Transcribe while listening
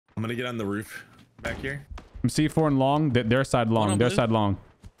I'm gonna get on the roof back here. I'm C4 and long. Their side long. Their side long.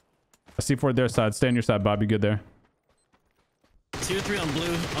 I C4 their side. Stay on your side, Bob. You good there? 2 or 3 on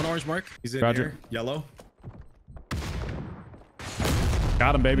blue, on orange mark. He's in Roger. here. Yellow.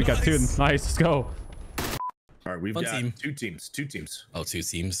 Got him, baby. Nice. Got 2. Nice. Let's go. All right, we've One got team. 2 teams. 2 teams. Oh, 2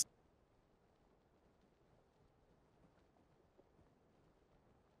 teams.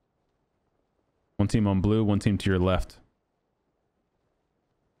 One team on blue. One team to your left.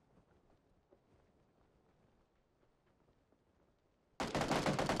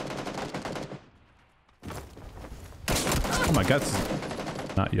 Oh my God.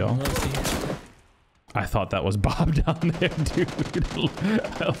 Not y'all. I thought that was Bob down there, dude.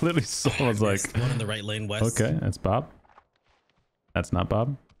 I literally saw. I was like, one in the right lane west. okay, that's Bob. That's not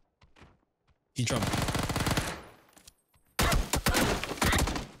Bob. He jumped.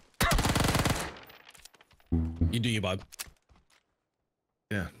 You do you, Bob.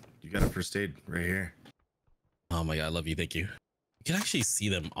 Yeah, you got a first aid right here. Oh my God, I love you. Thank you. You can actually see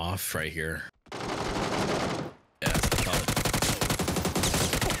them off right here. Yes, I call it.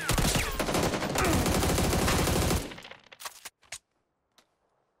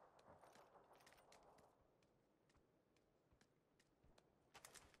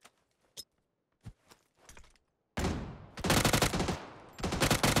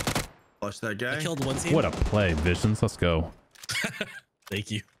 Flush that guy. I killed one team. What a play, Visions. Let's go. Thank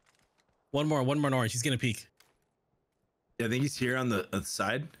you. One more in orange. He's gonna peek. Yeah, I think he's here on the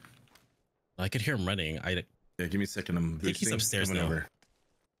side. I could hear him running. Yeah, give me a second. I'm think he's boosting. upstairs Coming now. over.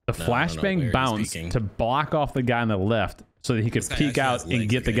 The No, I don't know where flashbang he's bounced peeking. to block off the guy on the left so that he could This guy peek actually out has and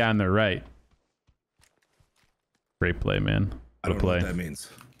legs, get the okay. guy on the right. Great play, man. I What a don't know play. what that means.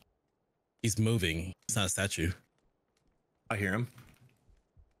 He's moving. It's not a statue. I hear him.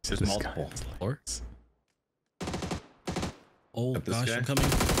 There's This guy multiple. is Or? Oh Got this gosh, guy. I'm coming.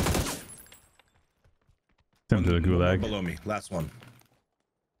 Send him to the One more gulag. below me. Last one.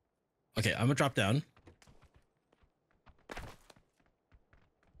 Okay, I'm gonna drop down.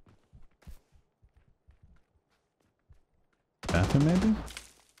 Bathroom, maybe?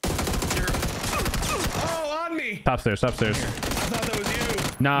 Oh, on me! Top stairs, top stairs. I thought that was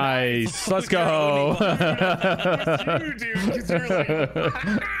you. Nice. Let's go. That's you, dude. 'Cause you're like,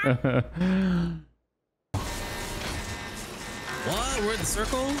 What? We're in the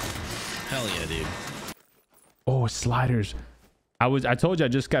circle? Hell yeah, dude. Oh, sliders. I told you I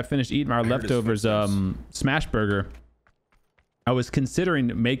just got finished eating our heard his leftovers footsteps. smash burger. I was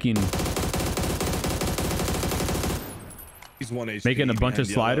considering making he's 1 HP. a bunch of behind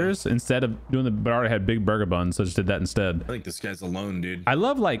yellow. sliders instead of doing the, but I already had big burger buns, so I just did that instead. I think this guy's alone, dude. I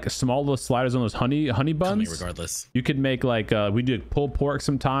love like small little sliders on those honey Coming buns. regardless. You could make like we do pulled pork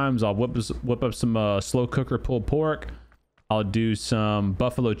sometimes. I'll whip up some slow cooker pulled pork. I'll do some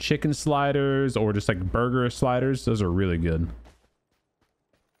buffalo chicken sliders or just like burger sliders. Those are really good.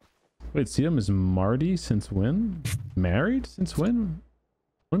 Wait, CDome is Marty since when? Married since when?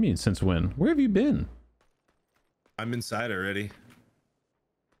 What do you mean since when? Where have you been? I'm inside already.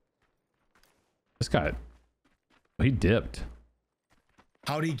 This guy, he dipped.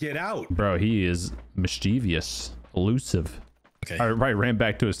 How'd he get out? Bro, he is mischievous, elusive. Okay. I right ran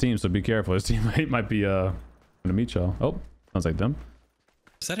back to his team, so be careful. His teammate might be gonna meet y'all. Oh, sounds like them.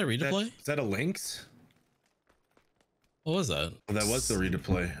 Is that a redeploy? Is that a Lynx? What was that? Oh, that was the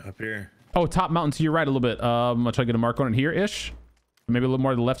redeploy up here. Oh, top mountain to your right a little bit. I'll try to get a mark on it here ish. Maybe a little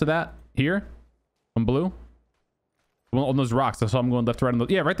more to the left of that. Here. On blue. Well, on those rocks. That's why I'm going left to right on the,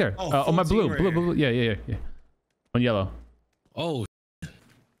 yeah, right there. Oh, on my full blue. team right Blue. Yeah. On yellow. Oh,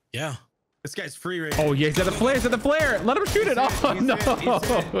 yeah. This guy's free right Oh, yeah, he's at the flare. He's at the flare. Let him shoot it. Oh, He's no.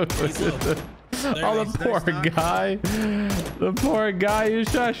 in, he's He's low. Oh, the poor guy. The poor guy. He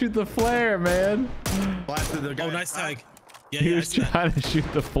was trying to shoot the flare, man. Blasted the guy. Oh, nice tag. Yeah, He yeah, I was see that. trying to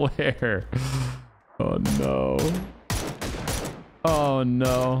shoot the flare. Oh, no. Oh,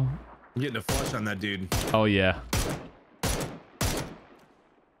 no. I'm getting a flush on that dude. Oh, yeah.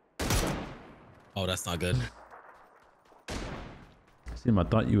 Oh, that's not good. See, I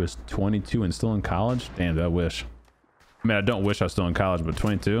thought you was 22 and still in college. Damn, I wish. I mean, I don't wish I was still in college, but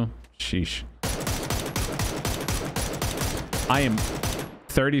 22? Sheesh. I am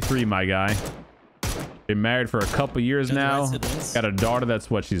 33, my guy. Been married for a couple years Got the now. right siblings? Got a daughter that's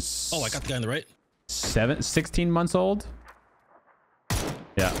what, she's Oh, I got the guy on the right. 16 months old?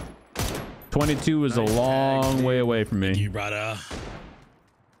 Yeah. 22 is a Nice long tag, way dude. away from me. You brother.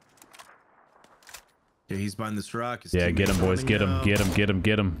 Yeah, he's behind this rock. His Yeah, get him, teammate's boys. Get him, running get him, get him,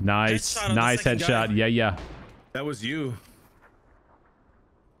 get him. Nice, Headshot on the nice second headshot. guy. Yeah. out. That was you.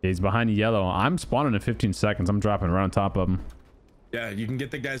 He's behind yellow. I'm spawning in 15 seconds. I'm dropping right on top of him. Yeah, you can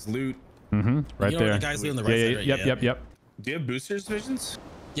get the guy's loot. Mm-hmm. Right You know where there. the guys on the right side, right? Yep. Do you have boosters visions?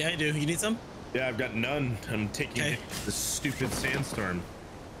 Yeah, I do. You need some? Yeah, I've got none. I'm taking Okay. the stupid sandstorm.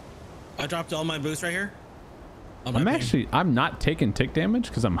 I dropped all my boosts right here. I'm not taking tick damage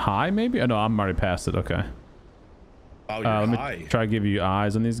because I'm high, maybe. Oh no, I'm already past it. Okay. Oh, you're Let high. me try to give you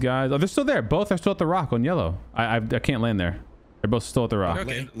eyes on these guys. Oh, they're still there. Both are still at the rock on yellow. I can't land there. They're both still at the rock.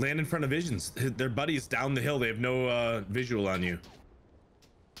 Okay. Land in front of visions. Their buddies down the hill. They have no visual on you.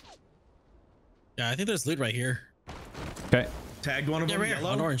 Yeah, I think there's loot right here. Okay. Tagged one of Yeah, them. right here, Yellow.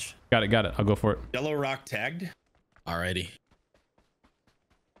 on orange. Got it. I'll go for it. Yellow rock tagged. Alrighty.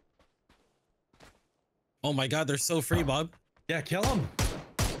 Oh my god, they're so free, Bob. Yeah, kill them.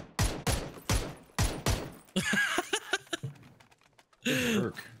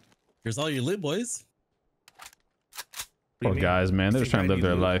 Here's all your loot, boys. Poor guys, man. They're just trying to live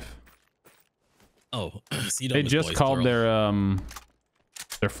their life. Oh, CDome They is just boys, called plural.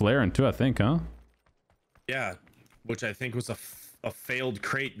 their flaring too, I think, huh? Yeah, which I think was a failed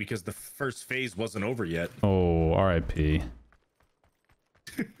crate because the first phase wasn't over yet. Oh, RIP.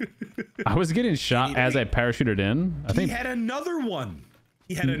 I was getting shot as I parachuted in. I think He had another one.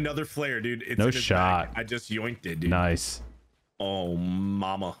 He had another flare, dude. It's No in his shot. bag. I just yoinked it, dude. nice. Oh,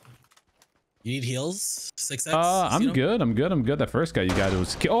 mama. You need heals? 6x? I'm CDome? good. I'm good. That first guy you got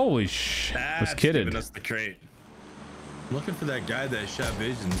was holy sh. Was That's kidded. giving us the crate. I'm looking for that guy that shot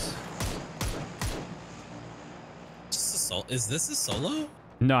visions. Is this a solo?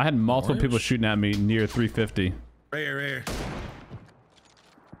 No, I had multiple people Orange? shooting at me near 350. Right here, right here.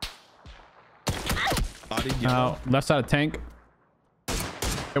 Body yellow. Left side of tank.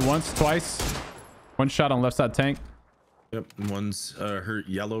 Hit once, twice. One shot on left side tank. Yep, and one's hurt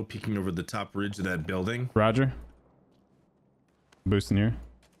yellow peeking over the top ridge of that building. Roger. Boosting here.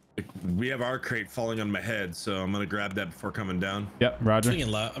 We have our crate falling on my head, so I'm gonna grab that before coming down. Yep, Roger. Swinging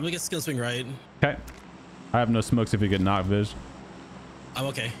left. I'm gonna get skill swing right. Okay. I have no smokes if you get knocked, Viz. I'm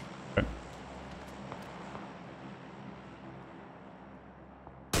okay.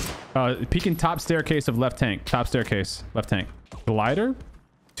 Peeking top staircase of left tank. Top staircase. Left tank. Glider?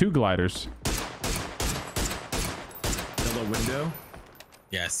 2 gliders. Yellow window.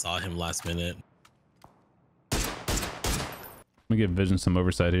 Yeah, I saw him last minute. Let me give Vision some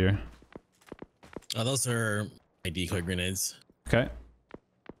oversight here. Oh, those are my decoy grenades. Okay.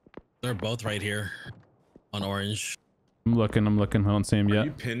 They're both right here on orange. I'm looking. I don't see him Are yet.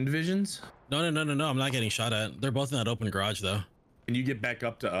 you pinned visions? No. I'm not getting shot at. They're both in that open garage, though. Can you get back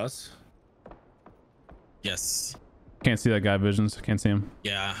up to us? Yes. Can't see that guy, Visions. Can't see him.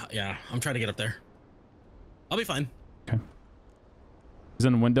 Yeah. I'm trying to get up there. I'll be fine. Okay. He's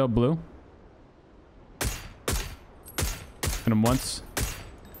in the window, blue. Hit him once.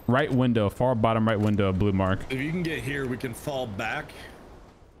 Right window, far bottom right window, blue mark. If you can get here, we can fall back.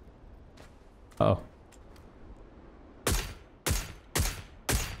 Oh.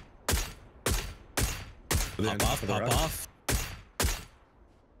 Pop off.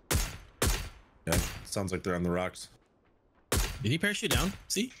 Yeah, sounds like they're on the rocks. Did he parachute down?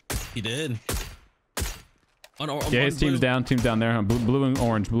 See? He did. Yeah, his team's down. Team's down there. Blue and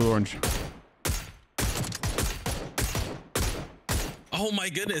orange. Blue, orange. Oh my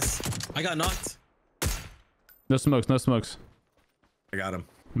goodness. I got knocked. No smokes. No smokes. I got him.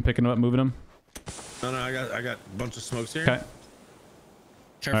 I'm picking him up, moving him. No, I got a bunch of smokes here. Okay.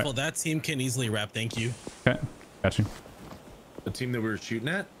 Careful, Right. that team can easily wrap. Thank you. Okay. Got you. The team that we were shooting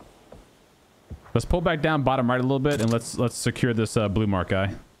at. Let's pull back down bottom right a little bit and let's secure this blue mark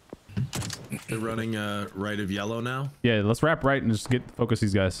guy. They're running right of yellow now. Yeah, let's wrap right and just focus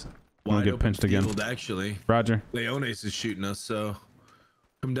these guys. We'll Wide get open pinched again. field, actually. Roger. Leones is shooting us, so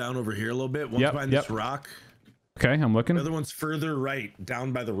come down over here a little bit. One's Yep, behind yep. this rock. Okay, I'm looking. The other one's further right,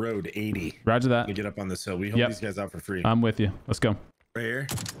 down by the road, 80. Roger that. To get up on this hill. We hold Yep. these guys out for free. I'm with you. Let's go. Right here.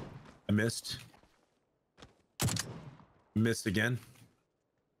 I missed. Missed again.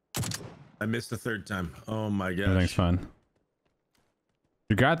 I missed the third time. Oh my gosh. Everything's fine.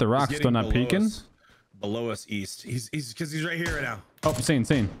 Your guy at the He's rock's getting still not below peeking? us. Below us east. He's because he's right here right now. Oh, seen.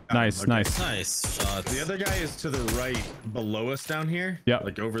 Nice, okay. nice. Nice shots. The other guy is to the right, below us down here. Yep.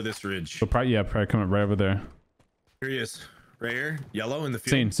 Like over this ridge. So probably coming right over there. Here he is. Right here. Yellow in the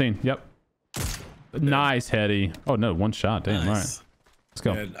field. Seen. Yep. Nice, Hetty. Oh no, one shot. Damn. All right. Let's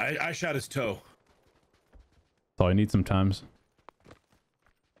go. And I shot his toe. That's all you need sometimes.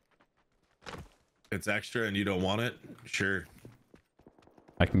 It's extra and you don't want it? Sure.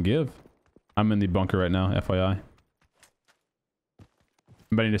 I can give. I'm in the bunker right now, FYI.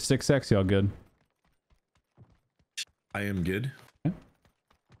 Anybody need a 6x? Y'all good? I am good.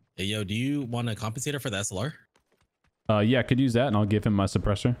 Hey, yo, do you want a compensator for the SLR? Yeah, I could use that, and I'll give him my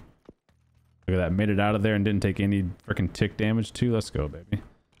suppressor. Look at that. Made it out of there and didn't take any freaking tick damage, too. Let's go, baby.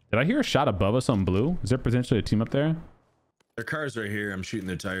 Did I hear a shot above us on blue? Is there potentially a team up there? Their car's right here. I'm shooting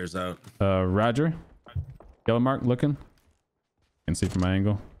their tires out. Roger. Yellow mark looking. Can see from my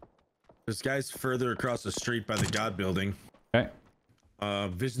angle. There's guys further across the street by the God building. Okay.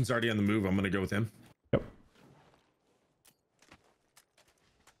 Vision's already on the move. I'm going to go with him. Yep.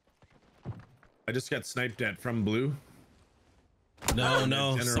 I just got sniped at from blue. No,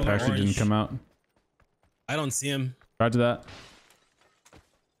 no. General Actually didn't come out. I don't see him. Roger that.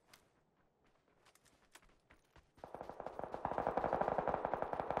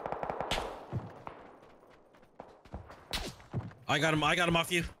 I got him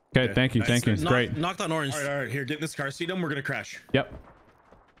off you. Okay, thank you, nice. thank you. It's great. Knocked on orange. All right, here, get in this car. CDome, we're going to crash. Yep.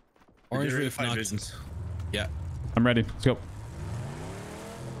 Orange Get ready to roof fight knocked. Visions. Yeah. I'm ready. Let's go.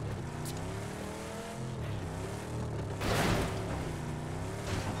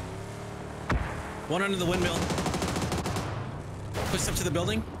 One under the windmill. Pushed up to the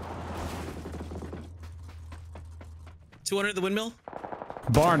building. 2 under the windmill.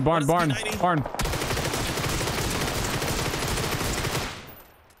 Barn. What is P90? Barn.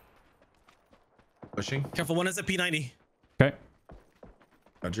 Pushing. Careful, one is at P90. Okay.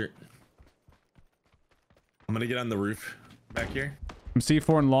 Roger. I'm going to get on the roof back here. I'm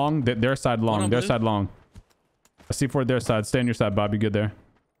C4 and long. Their side One long. on Their blue. side long. I C4 their side. Stay on your side, Bob. You good there?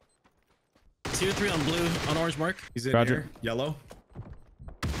 2 or 3 on blue, on orange mark. He's in Roger. here. Yellow.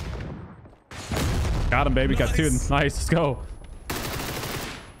 Got him, baby. Got 2. Nice. Nice. Let's go.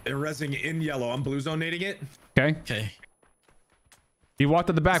 They're rezzing in yellow. I'm blue zonating it. Okay. Okay. He walked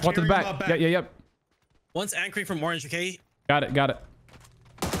to the back. Walked to the Steering back. him up back. Yep. One's anchoring from orange, okay? Got it. Got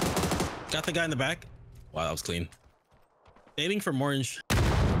the guy in the back. Wow, that was clean. Aiming from orange.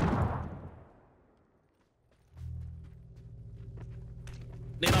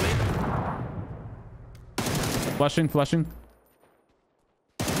 Nade on me. Flushing.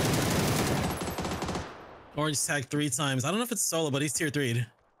 Orange tagged 3 times. I don't know if it's solo, but he's tier 3'd.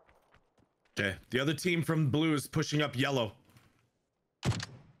 Okay. The other team from blue is pushing up yellow.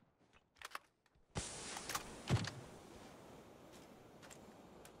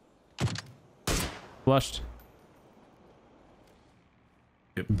 Flushed.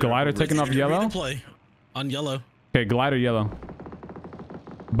 Yep, Glider taking off yellow. Redeploy on yellow. Okay, glider yellow.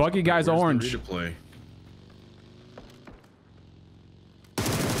 Buggy guy's Where's the orange. redeploy?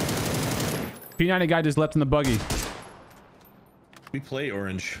 P90 guy just left in the buggy. We play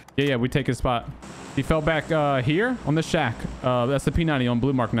orange. Yeah, we take his spot. He fell back here on the shack. That's the P90 on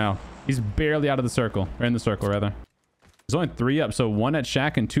blue mark now. He's barely out of the circle, or in the circle rather. There's only 3 up, so 1 at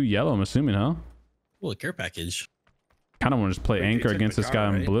shack and 2 yellow, I'm assuming, huh? Ooh, a care package. Kind of want to just play Wait, they anchor took against the this car, guy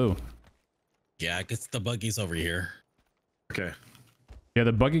in right? blue. Yeah, I guess the buggy's over here. Okay. Yeah,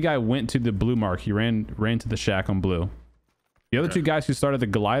 the buggy guy went to the blue mark. He ran to the shack on blue. The other 2 guys who started the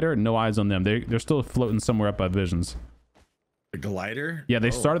glider, no eyes on them. They're still floating somewhere up by Visions. The glider? Yeah, they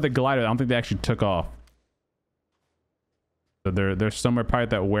Oh. started the glider. I don't think they actually took off. So they're somewhere probably at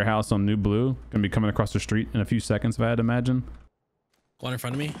that warehouse on New Blue. Gonna be coming across the street in a few seconds, if I had to imagine. One in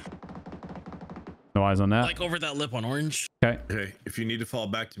front of me. No eyes on that. Like over that lip on orange. Okay. Okay. If you need to fall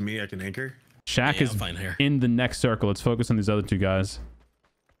back to me, I can anchor. Shack Yeah, is I'm fine here. in the next circle. Let's focus on these other 2 guys.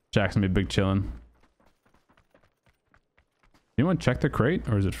 Shack's gonna be big chilling. Anyone check the crate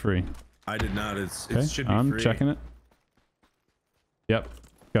or is it free? I did not. It Okay, should be I'm free. checking it. Yep.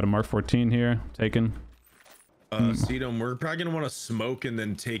 Got a Mark 14 here. Taken. CDome, we're probably gonna want to smoke and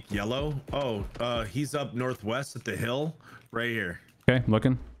then take yellow. Oh, he's up northwest at the hill, right here. Okay,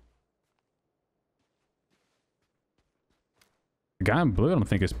 looking. The guy in blue, I don't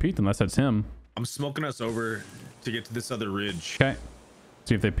think is peaked unless that's him. I'm smoking us over to get to this other ridge. Okay.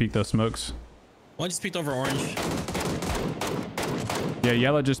 See if they peek those smokes. One just peeked over orange. Yeah,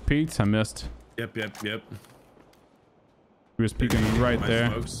 yellow just peeked. I missed. Yep. He was peeking right My there.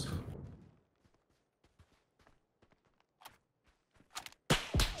 smokes.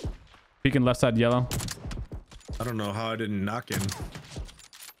 Peeking left side yellow. I don't know how I didn't knock him.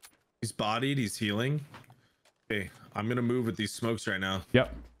 He's bodied. He's healing. Okay, I'm gonna move with these smokes right now.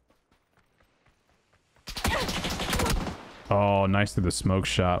 Yep. Oh, nice through the smoke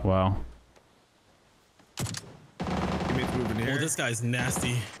shot. Wow. Teammates moving Oh, here. this guy's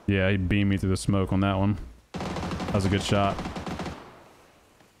nasty. Yeah, he beamed me through the smoke on that one. That was a good shot.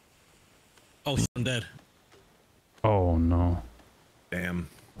 Oh, shit, I'm dead. Oh, no. Damn.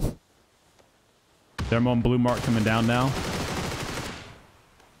 They're on blue mark coming down now.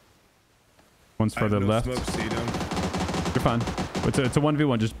 One's I have further no left. smoke, CDome. You're fine. It's a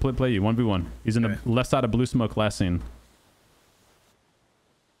 1v1. Just play you. 1v1. He's in the left side of blue smoke last scene.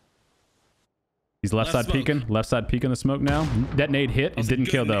 He's left side peeking. Left side peeking the smoke now. That nade hit. It didn't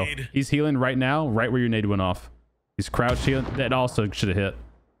kill though. He's healing right now, right where your nade went off. He's crouched healing. That also should have hit.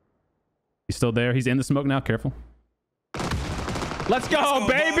 He's still there. He's in the smoke now. Careful. Let's go,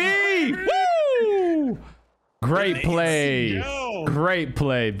 baby! Woo! Great play. Great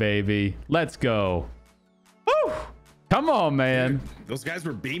play, baby. Let's go. Woo! Come on, man. Dude, those guys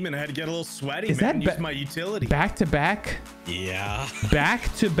were beaming. I had to get a little sweaty, Is man. that Use my utility. Back to back? Yeah.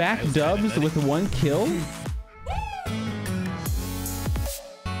 Back to back dubs with 1 kill?